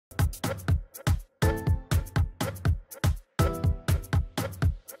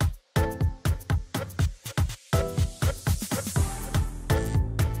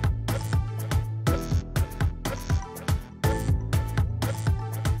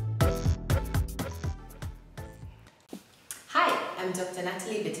I'm Dr.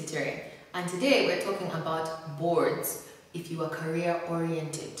 Natalie Bettitere, and today we're talking about boards if you are career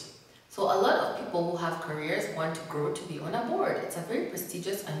oriented. So a lot of people who have careers want to grow to be on a board. It's a very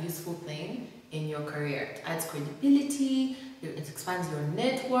prestigious and useful thing in your career. It adds credibility, it expands your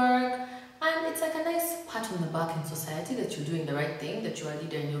network, and it's like a nice pat on the back in society that you're doing the right thing, that you're a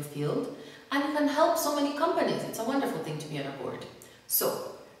leader in your field, and you can help so many companies. It's a wonderful thing to be on a board.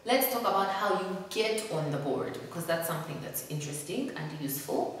 So let's talk about how you get on the board, because that's something that's interesting and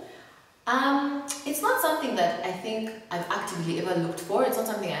useful. It's not something that I think I've actively ever looked for. It's not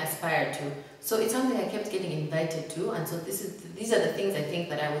something I aspired to. So it's something I kept getting invited to, and so these are the things I think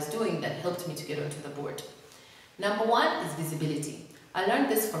that I was doing that helped me to get onto the board. Number one is visibility. I learned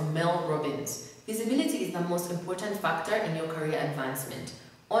this from Mel Robbins. Visibility is the most important factor in your career advancement.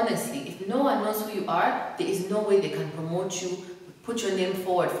 Honestly, if no one knows who you are, there is no way they can promote you, put your name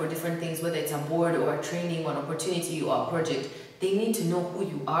forward for different things, whether it's a board or a training or an opportunity or a project. They need to know who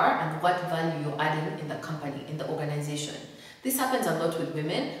you are and what value you're adding in the company, in the organization. This happens a lot with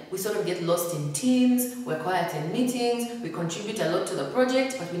women. We sort of get lost in teams, we're quiet in meetings, we contribute a lot to the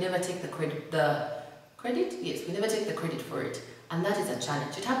project, but we never take the credit. Yes, we never take the credit for it. And that is a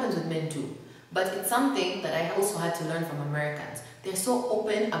challenge. It happens with men too. But it's something that I also had to learn from Americans. They're so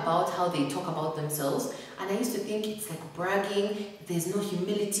open about how they talk about themselves, and I used to think it's like bragging, there's no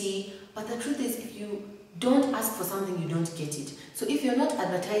humility, but the truth is if you don't ask for something, you don't get it. So if you're not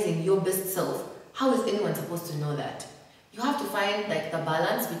advertising your best self, how is anyone supposed to know that? You have to find like the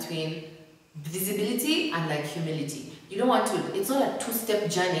balance between visibility and like humility. You don't want to, it's not a two-step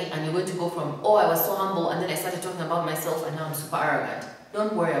journey and you're going to go from, oh, I was so humble and then I started talking about myself and now I'm super arrogant.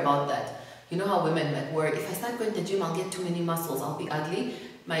 Don't worry about that. You know how women like worry, if I start going to the gym, I'll get too many muscles, I'll be ugly.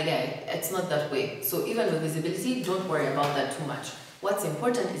 My guy, it's not that way. So even with visibility, don't worry about that too much. What's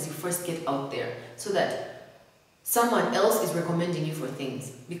important is you first get out there so that someone else is recommending you for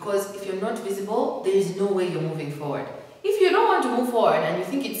things. Because if you're not visible, there is no way you're moving forward. If you don't want to move forward and you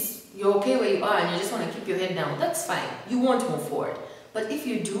think you're okay where you are and you just want to keep your head down, that's fine. You won't move forward. But if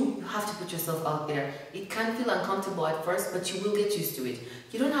you do, you have to put yourself out there. It can feel uncomfortable at first, but you will get used to it.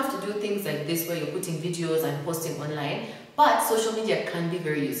 You don't have to do things like this where you're putting videos and posting online, but social media can be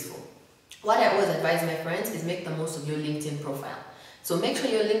very useful. What I always advise my friends is make the most of your LinkedIn profile. So make sure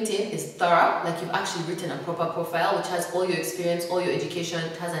your LinkedIn is thorough, like you've actually written a proper profile which has all your experience, all your education,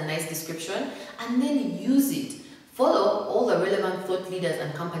 it has a nice description, and then use it. Follow all the relevant thought leaders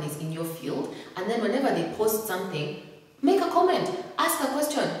and companies in your field, and then whenever they post something, make a comment, ask a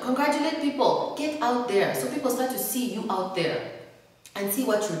question, congratulate people, get out there so people start to see you out there and see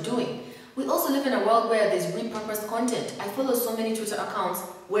what you're doing. We also live in a world where there's repurposed content. I follow so many Twitter accounts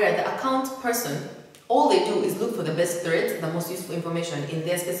where the account person, all they do is look for the best threads, the most useful information in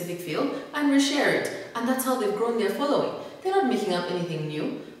their specific field and reshare it. And that's how they've grown their following. They're not making up anything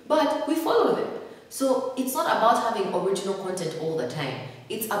new, but we follow them. So it's not about having original content all the time.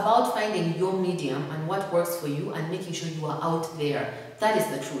 It's about finding your medium and what works for you and making sure you are out there. That is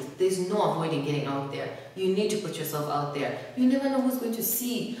the truth. There's no avoiding getting out there. You need to put yourself out there. You never know who's going to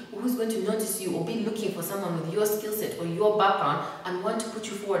see or who's going to notice you or be looking for someone with your skill set or your background and want to put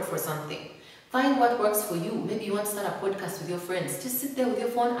you forward for something. Find what works for you. Maybe you want to start a podcast with your friends. Just sit there with your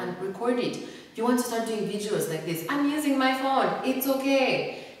phone and record it. You want to start doing videos like this. I'm using my phone. It's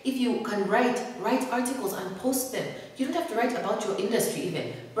okay. If you can write articles and post them. You don't have to write about your industry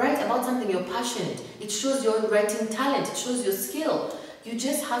even. Write about something you're passionate. It shows your writing talent. It shows your skill. You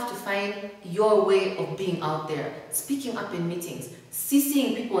just have to find your way of being out there. Speaking up in meetings,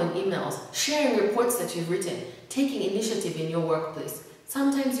 CCing people in emails, sharing reports that you've written, taking initiative in your workplace.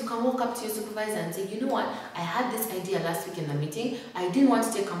 Sometimes you can walk up to your supervisor and say, you know what, I had this idea last week in the meeting. I didn't want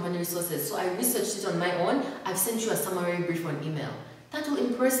to take company resources, so I researched it on my own. I've sent you a summary brief on email. That will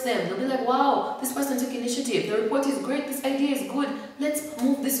impress them. They'll be like, wow, this person took initiative. The report is great. This idea is good. Let's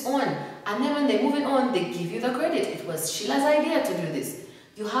move this on. And then when they move it on, they give you the credit. It was Sheila's idea to do this.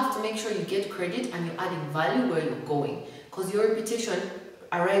 You have to make sure you get credit and you're adding value where you're going, because your reputation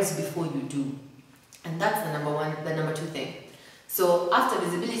arrives before you do. And that's the number two thing. So after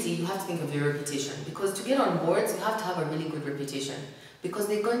visibility, you have to think of your reputation, because to get on boards, you have to have a really good reputation. Because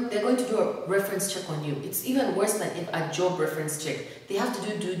they're going to do a reference check on you. It's even worse than a job reference check. They have to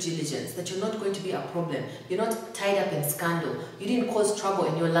do due diligence, that you're not going to be a problem. You're not tied up in scandal. You didn't cause trouble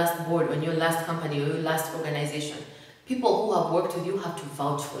in your last board or in your last company or your last organization. People who have worked with you have to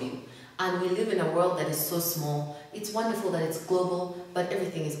vouch for you. And we live in a world that is so small. It's wonderful that it's global, but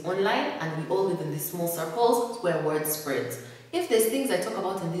everything is online and we all live in these small circles where word spreads. If there's things I talk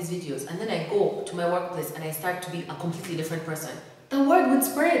about in these videos and then I go to my workplace and I start to be a completely different person, the word would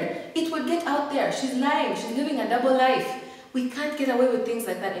spread. It would get out there. She's lying. She's living a double life. We can't get away with things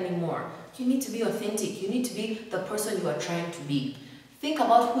like that anymore. You need to be authentic. You need to be the person you are trying to be. Think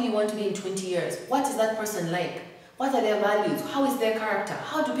about who you want to be in 20 years. What is that person like? What are their values? How is their character?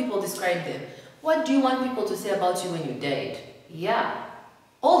 How do people describe them? What do you want people to say about you when you died? Yeah.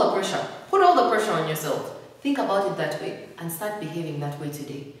 All the pressure. Put all the pressure on yourself. Think about it that way and start behaving that way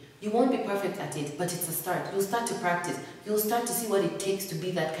today. You won't be perfect at it, but it's a start. You'll start to practice. You'll start to see what it takes to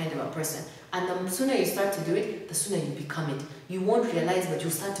be that kind of a person. And the sooner you start to do it, the sooner you become it. You won't realize, but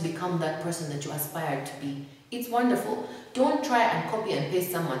you'll start to become that person that you aspire to be. It's wonderful. Don't try and copy and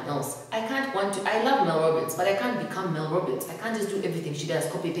paste someone else. I love Mel Robbins, but I can't become Mel Robbins. I can't just do everything she does,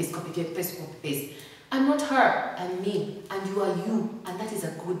 copy, paste, copy, paste, copy, paste. I'm not her, I'm me, and you are you, and that is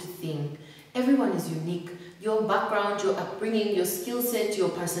a good thing. Everyone is unique. Your background, your upbringing, your skill set, your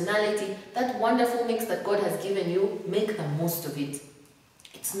personality, that wonderful mix that God has given you, make the most of it.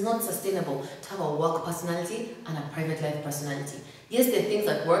 It's not sustainable to have a work personality and a private life personality. Yes, there are things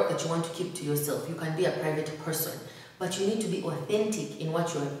at work that you want to keep to yourself. You can be a private person, but you need to be authentic in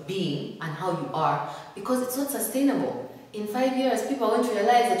what you're being and how you are, because it's not sustainable. In 5 years, people are going to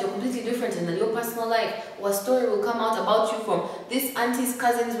realize that you're completely different in your personal life, or a story will come out about you from this auntie's,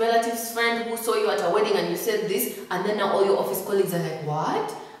 cousin's, relative's friend who saw you at a wedding and you said this, and then now all your office colleagues are like,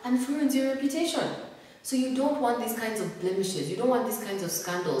 what? And it ruins your reputation. So you don't want these kinds of blemishes, you don't want these kinds of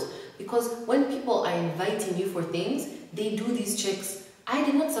scandals, because when people are inviting you for things, they do these checks. I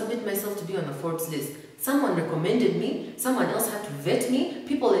did not submit myself to be on the Forbes list. Someone recommended me, someone else had to vet me,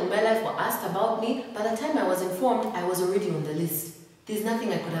 people in my life were asked about me. By the time I was informed, I was already on the list. There's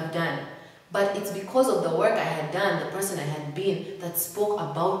nothing I could have done. But it's because of the work I had done, the person I had been, that spoke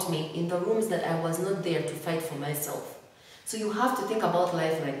about me in the rooms that I was not there to fight for myself. So you have to think about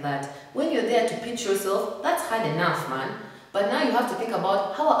life like that. When you're there to pitch yourself, that's hard enough, man. But now you have to think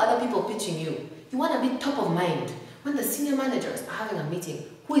about, how are other people pitching you? You want to be top of mind. When the senior managers are having a meeting,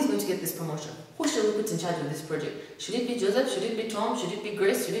 who is going to get this promotion? Who should we put in charge of this project? Should it be Joseph? Should it be Tom? Should it be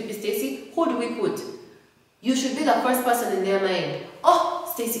Grace? Should it be Stacy? Who do we put? You should be the first person in their mind. Oh,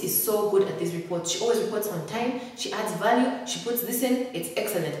 Stacy is so good at these reports. She always reports on time. She adds value. She puts this in. It's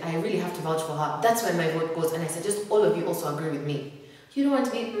excellent. I really have to vouch for her. That's where my vote goes. And I suggest all of you also agree with me. You don't want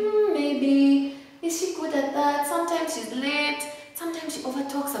to be, maybe. Is she good at that? Sometimes she's late. Sometimes she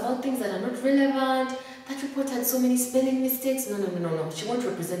overtalks about things that are not relevant. That report had so many spelling mistakes. No. She won't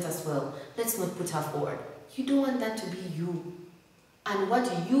represent us well. Let's not put her forward. You don't want that to be you. And what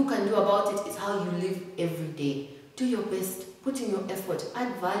you can do about it is how you live every day. Do your best. Put in your effort.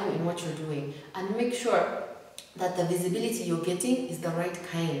 Add value in what you're doing. And make sure that the visibility you're getting is the right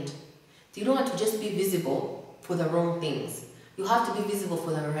kind. You don't want to just be visible for the wrong things. You have to be visible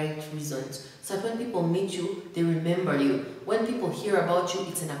for the right reasons. So that when people meet you, they remember you. When people hear about you,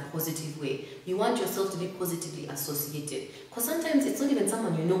 it's in a positive way. You want yourself to be positively associated. Because sometimes it's not even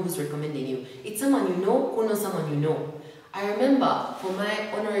someone you know who's recommending you. It's someone you know who knows someone you know. I remember for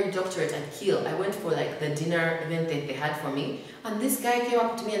my honorary doctorate at Kiel, I went for like the dinner event that they had for me. And this guy came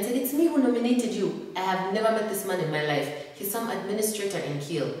up to me and said, it's me who nominated you. I have never met this man in my life. He's some administrator in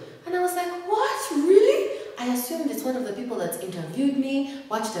Kiel. And I was like, what? Really? I assumed it's one of the people that's interviewed me,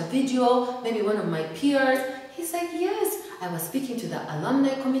 watched a video, maybe one of my peers. He's like, yes. I was speaking to the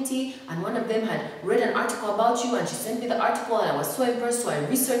alumni committee and one of them had read an article about you and she sent me the article and I was so impressed, so I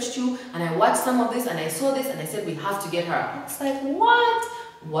researched you and I watched some of this and I saw this and I said, we have to get her. It's like, what?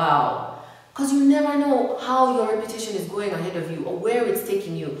 Wow. Because you never know how your reputation is going ahead of you or where it's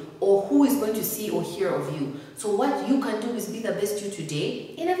taking you or who is going to see or hear of you. So what you can do is be the best you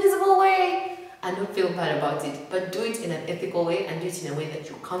today in a visible way. And don't feel bad about it, but do it in an ethical way and do it in a way that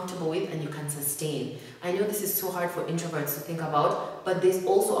you're comfortable with and you can sustain. I know this is so hard for introverts to think about, but there's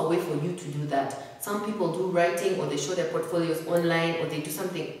also a way for you to do that. Some people do writing or they show their portfolios online or they do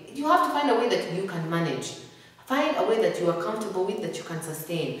something. You have to find a way that you can manage. Find a way that you are comfortable with, that you can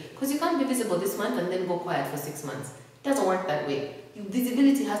sustain. Because you can't be visible this month and then go quiet for 6 months. It doesn't work that way.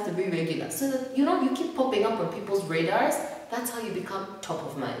 Visibility has to be regular so that you keep popping up on people's radars. That's how you become top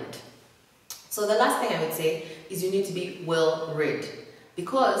of mind. So the last thing I would say is you need to be well read,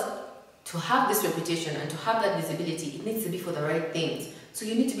 because to have this reputation and to have that visibility, it needs to be for the right things. So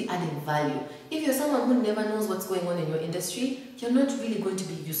you need to be adding value. If you're someone who never knows what's going on in your industry, you're not really going to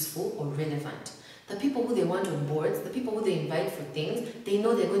be useful or relevant. The people who they want on boards, the people who they invite for things, they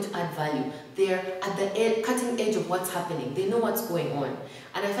know they're going to add value. They're at the cutting edge of what's happening. They know what's going on.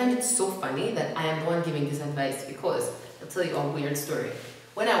 And I find it so funny that I am the one giving this advice, because I'll tell you a weird story.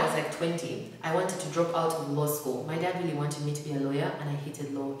 When I was like 20, I wanted to drop out of law school. My dad really wanted me to be a lawyer and I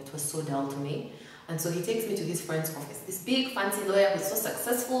hated law. It was so dull to me. And so he takes me to his friend's office. This big fancy lawyer who's so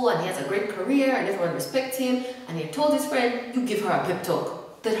successful and he has a great career and everyone respects him. And he told his friend, you give her a pep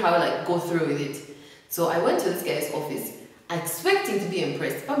talk. Tell her like go through with it. So I went to this guy's office, expecting to be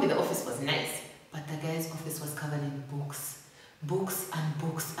impressed. Probably the office was nice, but the guy's office was covered in books. Books and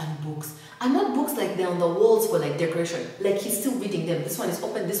books and books. And not books like they're on the walls for like decoration. Like he's still reading them. This one is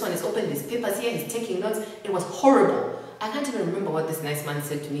open, this one is open, there's papers here, he's taking notes. It was horrible. I can't even remember what this nice man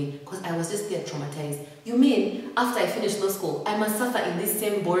said to me because I was just there traumatized. You mean after I finish law school, I must suffer in these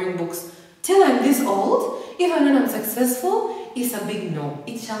same boring books till I'm this old? Even when I'm successful? It's a big no.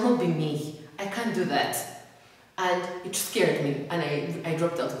 It shall not be me. I can't do that. And it scared me and I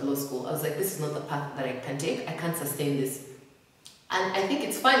dropped out of law school. I was like, this is not the path that I can take. I can't sustain this. And I think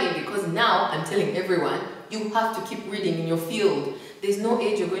it's funny because now I'm telling everyone, you have to keep reading in your field. There's no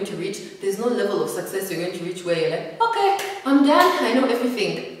age you're going to reach. There's no level of success you're going to reach where you're like, okay, I'm done. I know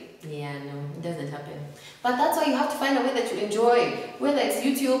everything. Yeah, no, it doesn't happen. But that's why you have to find a way that you enjoy. Whether it's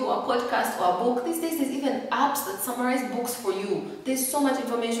YouTube or a podcast or a book. These days there's even apps that summarize books for you. There's so much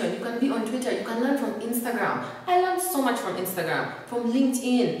information. You can be on Twitter. You can learn from Instagram. I learned so much from Instagram, from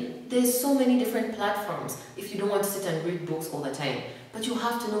LinkedIn. There's so many different platforms if you don't want to sit and read books all the time. But you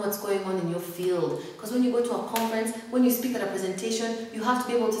have to know what's going on in your field. Because when you go to a conference, when you speak at a presentation, you have to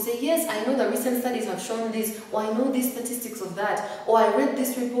be able to say, yes, I know the recent studies have shown this, or I know these statistics of that, or I read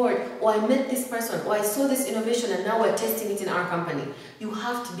this report, or I met this person, or I saw this innovation and now we're testing it in our company. You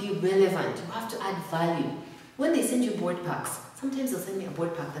have to be relevant. You have to add value. When they send you board packs, sometimes they'll send me a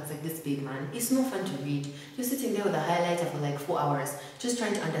board pack that's like this big, man. It's no fun to read. You're sitting there with a highlighter for like 4 hours, just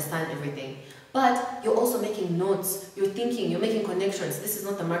trying to understand everything. But you're also making notes, you're thinking, you're making connections. This is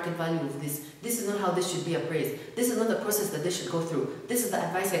not the market value of this. This is not how this should be appraised. This is not the process that they should go through. This is the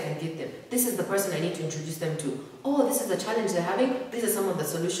advice I can give them. This is the person I need to introduce them to. Oh, this is the challenge they're having. These are some of the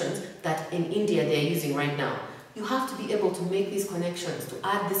solutions that in India they're using right now. You have to be able to make these connections, to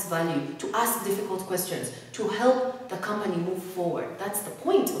add this value, to ask difficult questions, to help the company move forward. That's the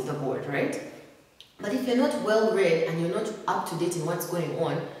point of the board, right? But if you're not well read and you're not up to date in what's going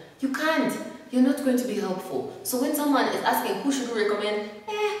on, you can't. You're not going to be helpful. So when someone is asking, who should we recommend?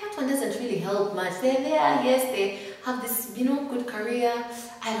 That one doesn't really help much. They're there, yes, they have this, good career.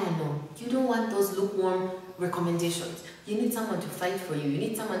 I don't know. You don't want those lukewarm recommendations. You need someone to fight for you. You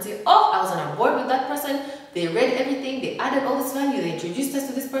need someone to say, oh, I was on a board with that person. They read everything. They added all this value. They introduced us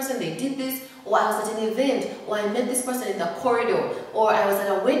to this person. They did this. Or I was at an event. Or I met this person in the corridor. Or I was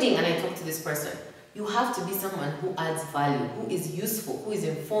at a wedding and I talked to this person. You have to be someone who adds value, who is useful, who is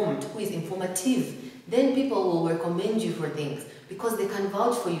informed, who is informative. Then people will recommend you for things because they can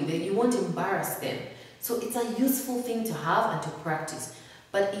vouch for you. You won't embarrass them. So it's a useful thing to have and to practice.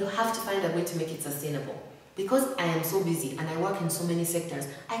 But you have to find a way to make it sustainable. Because I am so busy and I work in so many sectors,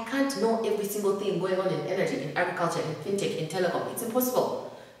 I can't know every single thing going on in energy, in agriculture, in fintech, in telecom. It's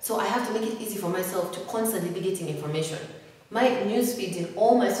impossible. So I have to make it easy for myself to constantly be getting information. My news feeds in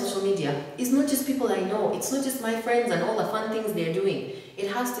all my social media is not just people I know. It's not just my friends and all the fun things they're doing. It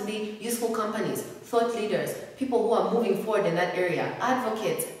has to be useful companies, thought leaders, people who are moving forward in that area,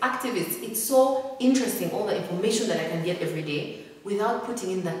 advocates, activists. It's so interesting, all the information that I can get every day without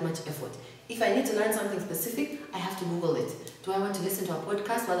putting in that much effort. If I need to learn something specific, I have to Google it. Do I want to listen to a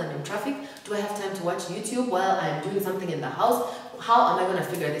podcast while I'm in traffic? Do I have time to watch YouTube while I'm doing something in the house? How am I going to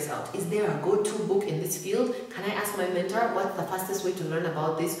figure this out? Is there a go-to book in this field? Can I ask my mentor what's the fastest way to learn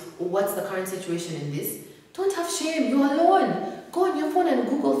about this? Or what's the current situation in this? Don't have shame. You're alone. Go on your phone and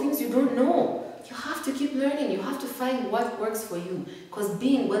Google things you don't know. You have to keep learning. You have to find what works for you. Because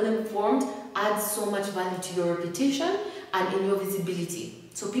being well-informed adds so much value to your reputation and in your visibility.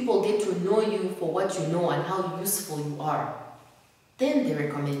 So people get to know you for what you know and how useful you are. Then they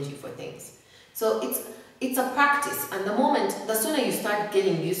recommend you for things. So it's a practice, and the sooner you start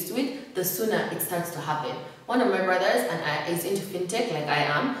getting used to it, the sooner it starts to happen. One of my brothers is into fintech like I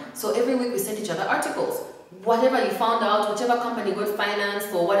am, so every week we send each other articles. Whatever you found out, whichever company got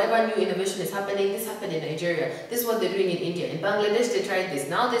financed, or whatever new innovation is happening, this happened in Nigeria, this is what they're doing in India, in Bangladesh they tried this,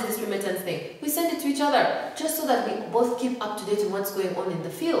 now there's this remittance thing. We send it to each other, just so that we both keep up to date on what's going on in the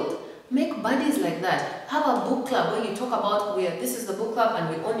field. Make buddies like that. Have a book club where you talk about this is the book club and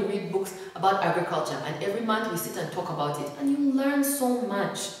we only read books about agriculture, and every month we sit and talk about it and you learn so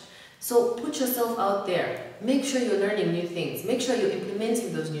much. So put yourself out there. Make sure you're learning new things. Make sure you're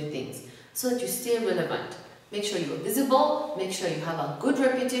implementing those new things so that you stay relevant. Make sure you're visible, make sure you have a good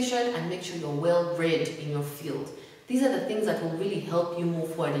reputation, and make sure you're well read in your field. These are the things that will really help you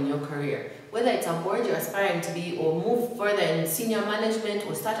move forward in your career. Whether it's a board you're aspiring to be, or move further in senior management,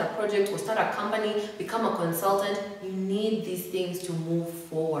 or start a project, or start a company, become a consultant, you need these things to move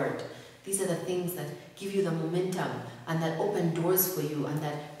forward. These are the things that give you the momentum and that open doors for you and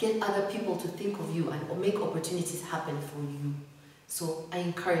that get other people to think of you and make opportunities happen for you. So I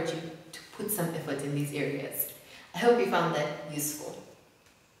encourage you to put some effort in these areas. I hope you found that useful.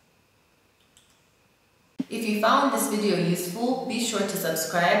 If you found this video useful, be sure to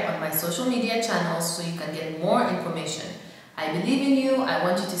subscribe on my social media channels so you can get more information. I believe in you, I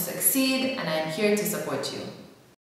want you to succeed, and I am here to support you.